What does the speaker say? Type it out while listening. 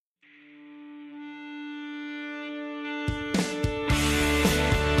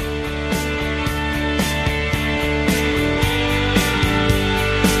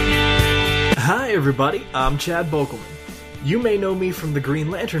everybody, I'm Chad Bokelman. You may know me from the Green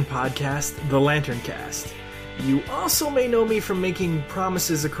Lantern podcast, The Lantern Cast. You also may know me from making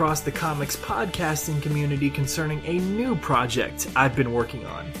promises across the comics podcasting community concerning a new project I've been working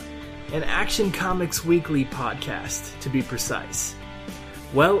on. An Action Comics Weekly podcast, to be precise.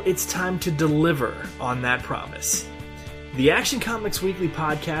 Well, it's time to deliver on that promise. The Action Comics Weekly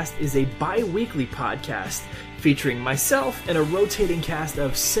podcast is a bi-weekly podcast featuring myself and a rotating cast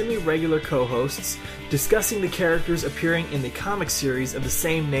of semi-regular co-hosts discussing the characters appearing in the comic series of the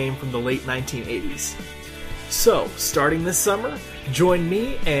same name from the late 1980s. So, starting this summer, join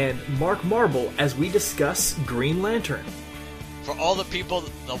me and Mark Marble as we discuss Green Lantern. For all the people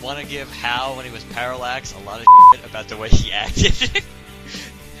that want to give Hal, when he was Parallax, a lot of shit about the way he acted.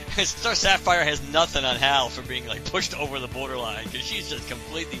 Star Sapphire has nothing on Hal for being pushed over the borderline, because she's just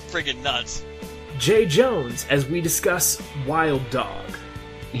completely friggin' nuts. Jay Jones as we discuss Wild Dog.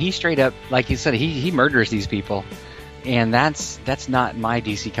 He straight up, like you said, he murders these people. And that's not my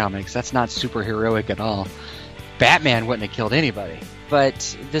DC Comics. That's not superheroic at all. Batman wouldn't have killed anybody.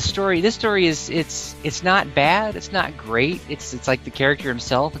 But this story is it's not bad, it's not great. It's like the character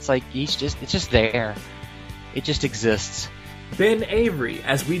himself. It's like it's just there. It just exists. Ben Avery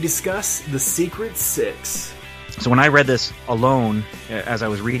as we discuss The Secret Six. So when I read this alone, as I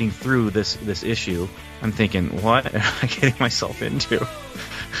was reading through this issue, I'm thinking, what am I getting myself into?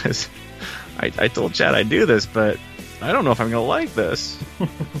 Because I told Chad I'd do this, but I don't know if I'm going to like this.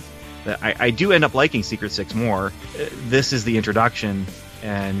 I do end up liking Secret Six more. This is the introduction,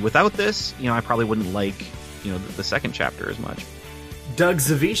 and without this, I probably wouldn't like, the second chapter as much. Doug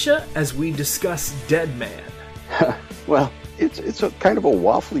Zawisza as we discuss Dead Man. Well, it's a kind of a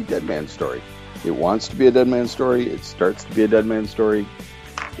waffly Dead Man story. It wants to be a Dead Man story. It starts to be a Dead Man story.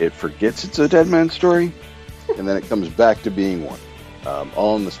 It forgets it's a Dead Man story, and then it comes back to being one.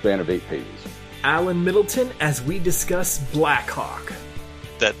 All in the span of 8 pages. Alan Middleton as we discuss Blackhawk.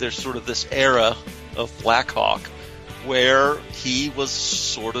 That there's sort of this era of Blackhawk where he was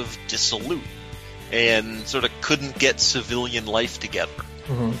sort of dissolute and sort of couldn't get civilian life together.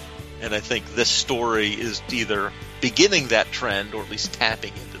 Mm-hmm. And I think this story is either beginning that trend or at least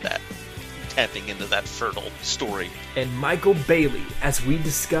tapping into that fertile story. And Michael Bailey as we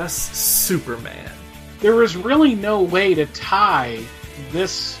discuss Superman. There is really no way to tie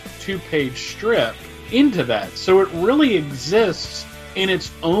this 2-page strip into that. So it really exists in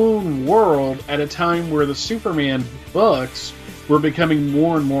its own world at a time where the Superman books were becoming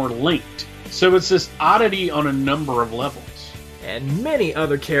more and more linked. So it's this oddity on a number of levels. And many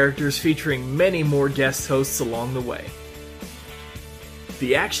other characters featuring many more guest hosts along the way.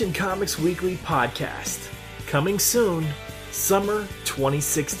 The Action Comics Weekly podcast. Coming soon, summer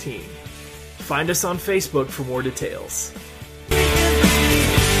 2016. Find us on Facebook for more details.